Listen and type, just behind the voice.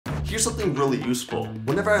Here's something really useful.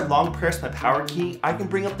 Whenever I long press my power key, I can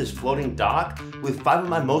bring up this floating dock with 5 of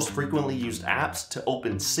my most frequently used apps to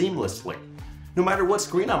open seamlessly, no matter what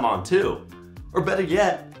screen I'm on too. Or better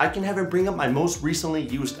yet, I can have it bring up my most recently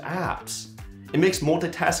used apps. It makes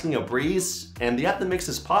multitasking a breeze, and the app that makes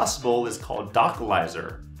this possible is called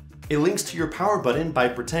Dockalizer. It links to your power button by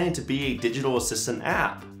pretending to be a digital assistant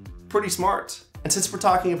app. Pretty smart. And since we're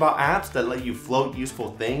talking about apps that let you float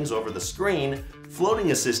useful things over the screen,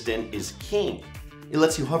 Floating Assistant is king. It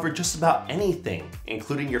lets you hover just about anything,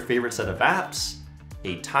 including your favorite set of apps,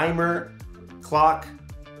 a timer, clock,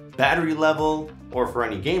 battery level, or for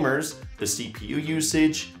any gamers, the CPU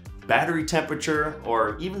usage, battery temperature,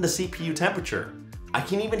 or even the CPU temperature. I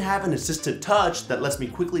can even have an assisted touch that lets me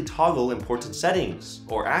quickly toggle important settings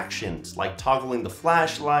or actions like toggling the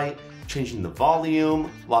flashlight, changing the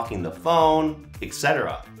volume, locking the phone,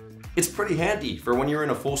 etc. It's pretty handy for when you're in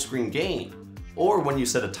a full screen game, or when you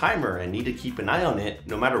set a timer and need to keep an eye on it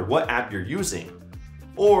no matter what app you're using.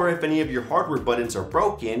 Or if any of your hardware buttons are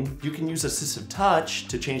broken, you can use assistive touch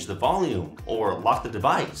to change the volume or lock the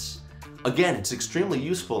device. Again, it's extremely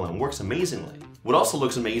useful and works amazingly. What also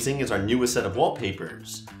looks amazing is our newest set of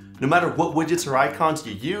wallpapers. No matter what widgets or icons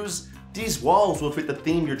you use, these walls will fit the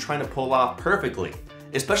theme you're trying to pull off perfectly,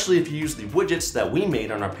 especially if you use the widgets that we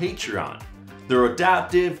made on our Patreon. They're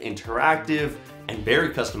adaptive, interactive, and very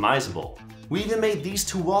customizable. We even made these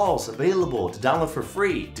 2 walls available to download for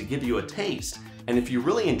free to give you a taste, and if you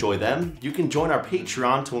really enjoy them, you can join our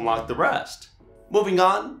Patreon to unlock the rest. Moving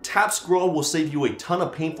on, tap scroll will save you a ton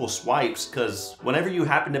of painful swipes because whenever you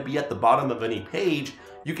happen to be at the bottom of any page,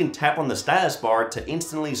 you can tap on the status bar to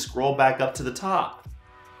instantly scroll back up to the top.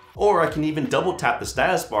 Or I can even double tap the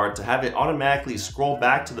status bar to have it automatically scroll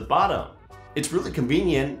back to the bottom. It's really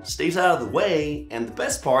convenient, stays out of the way, and the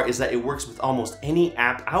best part is that it works with almost any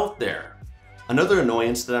app out there. Another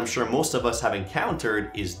annoyance that I'm sure most of us have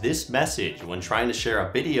encountered is this message when trying to share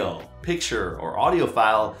a video, picture, or audio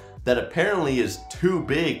file that apparently is too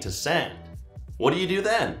big to send. What do you do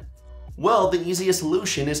then? Well, the easiest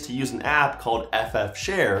solution is to use an app called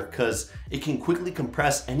FFShare because it can quickly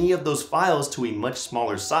compress any of those files to a much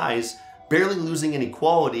smaller size, barely losing any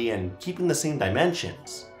quality and keeping the same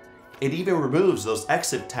dimensions. It even removes those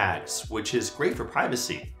exif tags, which is great for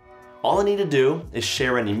privacy. All I need to do is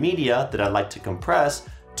share any media that I'd like to compress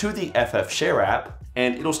to the FFShare app,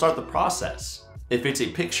 and it'll start the process. If it's a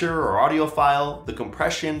picture or audio file, the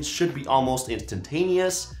compression should be almost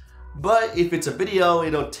instantaneous, but if it's a video,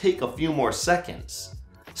 it'll take a few more seconds.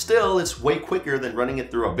 Still, it's way quicker than running it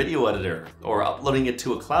through a video editor or uploading it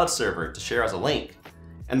to a cloud server to share as a link.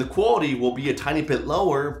 And the quality will be a tiny bit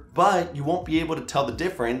lower, but you won't be able to tell the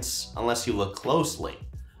difference unless you look closely.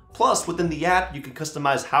 Plus, within the app, you can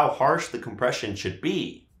customize how harsh the compression should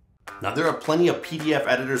be. Now, there are plenty of PDF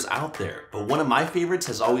editors out there, but one of my favorites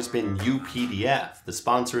has always been UPDF, the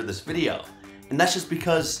sponsor of this video. And that's just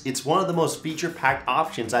because it's one of the most feature-packed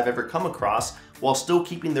options I've ever come across while still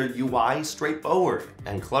keeping their UI straightforward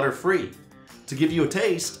and clutter-free. To give you a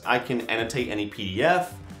taste, I can annotate any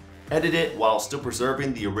PDF, edit it while still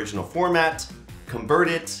preserving the original format, convert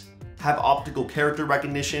it, have optical character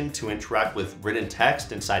recognition to interact with written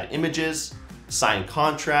text inside images, sign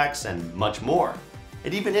contracts, and much more.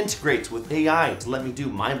 It even integrates with AI to let me do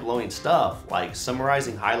mind-blowing stuff like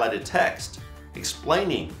summarizing highlighted text,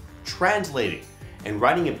 explaining, translating, and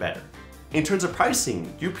writing it better. In terms of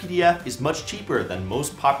pricing, UPDF is much cheaper than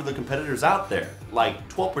most popular competitors out there, like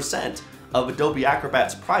 12% of Adobe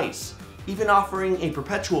Acrobat's price, even offering a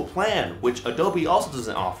perpetual plan, which Adobe also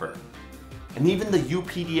doesn't offer. And even the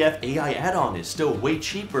UPDF AI add-on is still way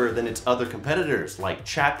cheaper than its other competitors like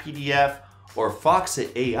ChatPDF or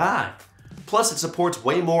Foxit AI. Plus, it supports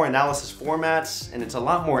way more analysis formats, and it's a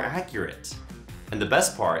lot more accurate. And the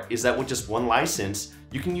best part is that with just one license,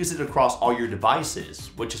 you can use it across all your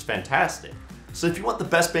devices, which is fantastic. So if you want the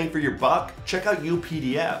best bang for your buck, check out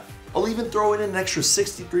UPDF. I'll even throw in an extra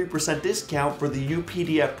 63% discount for the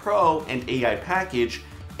UPDF Pro and AI package,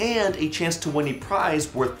 and a chance to win a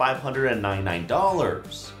prize worth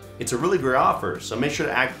 $599. It's a really great offer, so make sure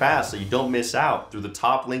to act fast so you don't miss out through the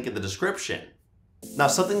top link in the description. Now,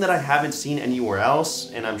 something that I haven't seen anywhere else,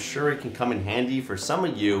 and I'm sure it can come in handy for some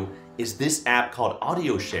of you, is this app called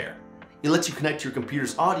AudioShare. It lets you connect your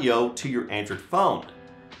computer's audio to your Android phone.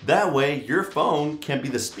 That way, your phone can be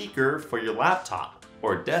the speaker for your laptop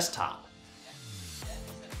or desktop.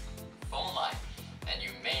 Phone line. And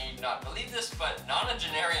you may not believe this, but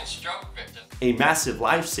nonagenarian stroke victim. A massive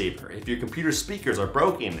lifesaver if your computer speakers are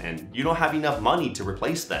broken and you don't have enough money to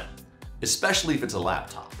replace them, especially if it's a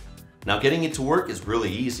laptop. Now getting it to work is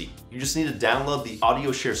really easy. You just need to download the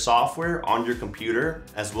AudioShare software on your computer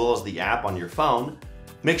as well as the app on your phone.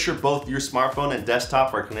 Make sure both your smartphone and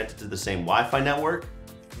desktop are connected to the same Wi-Fi network.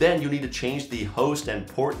 Then you need to change the host and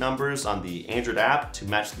port numbers on the Android app to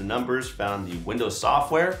match the numbers found in the Windows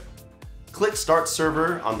software. Click Start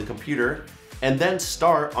Server on the computer and then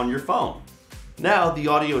Start on your phone. Now the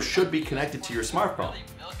audio should be connected to your smartphone.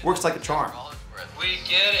 Works like a charm. We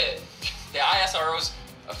get it. The ISRO's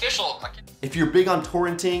official. If you're big on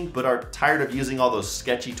torrenting but are tired of using all those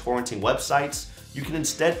sketchy torrenting websites, you can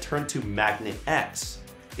instead turn to MagnetX.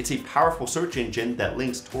 It's a powerful search engine that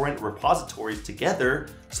links torrent repositories together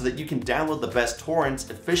so that you can download the best torrents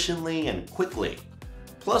efficiently and quickly.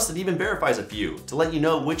 Plus, it even verifies a few to let you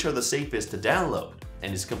know which are the safest to download,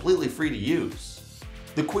 and is completely free to use.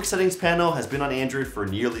 The quick settings panel has been on Android for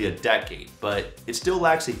nearly a decade, but it still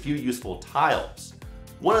lacks a few useful tiles.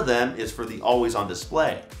 One of them is for the always on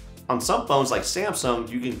display. On some phones like Samsung,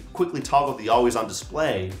 you can quickly toggle the always on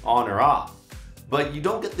display on or off. But you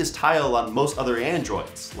don't get this tile on most other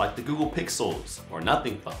Androids, like the Google Pixels or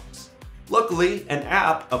Nothing phones. Luckily, an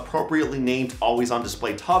app appropriately named Always On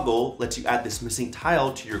Display Toggle lets you add this missing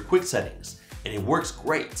tile to your quick settings, and it works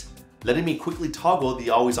great, letting me quickly toggle the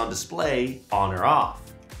Always On Display on or off.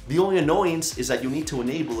 The only annoyance is that you'll need to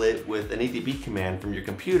enable it with an ADB command from your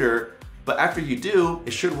computer, but after you do,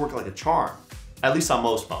 it should work like a charm, at least on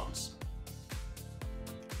most phones.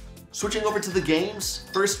 Switching over to the games,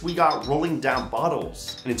 first we got Rolling Down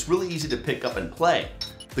Bottles, and it's really easy to pick up and play.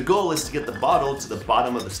 The goal is to get the bottle to the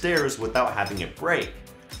bottom of the stairs without having it break.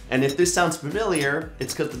 And if this sounds familiar,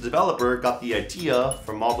 it's because the developer got the idea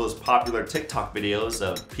from all those popular TikTok videos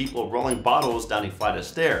of people rolling bottles down a flight of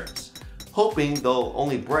stairs, hoping they'll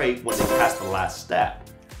only break when they pass the last step.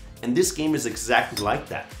 And this game is exactly like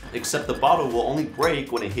that, except the bottle will only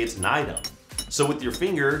break when it hits an item. So with your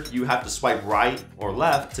finger, you have to swipe right or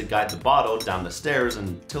left to guide the bottle down the stairs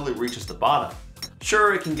until it reaches the bottom.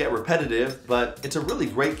 Sure, it can get repetitive, but it's a really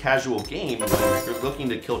great casual game when you're looking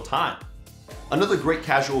to kill time. Another great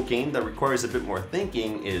casual game that requires a bit more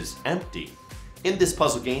thinking is Empty. In this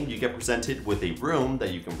puzzle game, you get presented with a room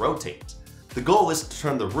that you can rotate. The goal is to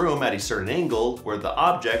turn the room at a certain angle where the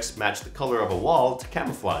objects match the color of a wall to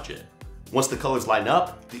camouflage it. Once the colors line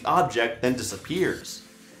up, the object then disappears.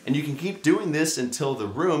 And you can keep doing this until the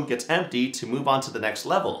room gets empty to move on to the next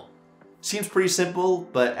level. Seems pretty simple,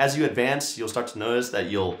 but as you advance, you'll start to notice that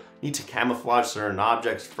you'll need to camouflage certain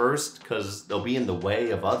objects first because they'll be in the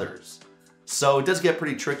way of others. So it does get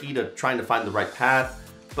pretty tricky to trying to find the right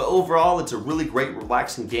path, but overall it's a really great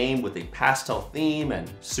relaxing game with a pastel theme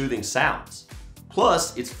and soothing sounds.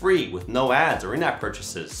 Plus, it's free with no ads or in-app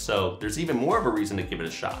purchases, so there's even more of a reason to give it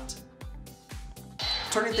a shot.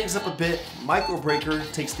 Turning things up a bit,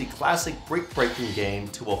 MicroBreaker takes the classic brick-breaking game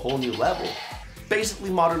to a whole new level, basically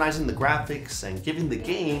modernizing the graphics and giving the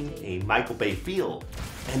game a Michael Bay feel.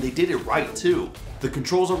 And they did it right too. The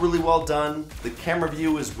controls are really well done, the camera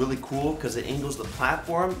view is really cool because it angles the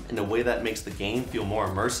platform in a way that makes the game feel more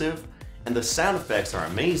immersive, and the sound effects are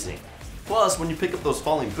amazing. Plus, when you pick up those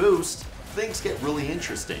falling boosts, things get really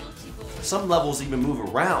interesting. Some levels even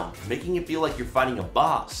move around, making it feel like you're fighting a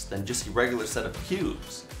boss than just a regular set of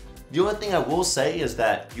cubes. The only thing I will say is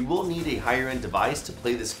that you will need a higher end device to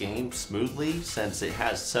play this game smoothly since it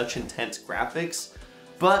has such intense graphics,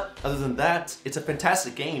 but other than that, it's a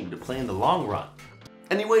fantastic game to play in the long run.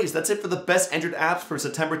 Anyways, that's it for the best Android apps for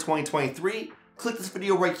September 2023. Click this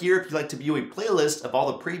video right here if you'd like to view a playlist of all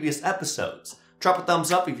the previous episodes. Drop a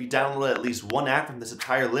thumbs up if you downloaded at least one app from this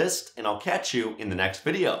entire list, and I'll catch you in the next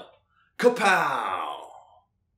video. Kapow!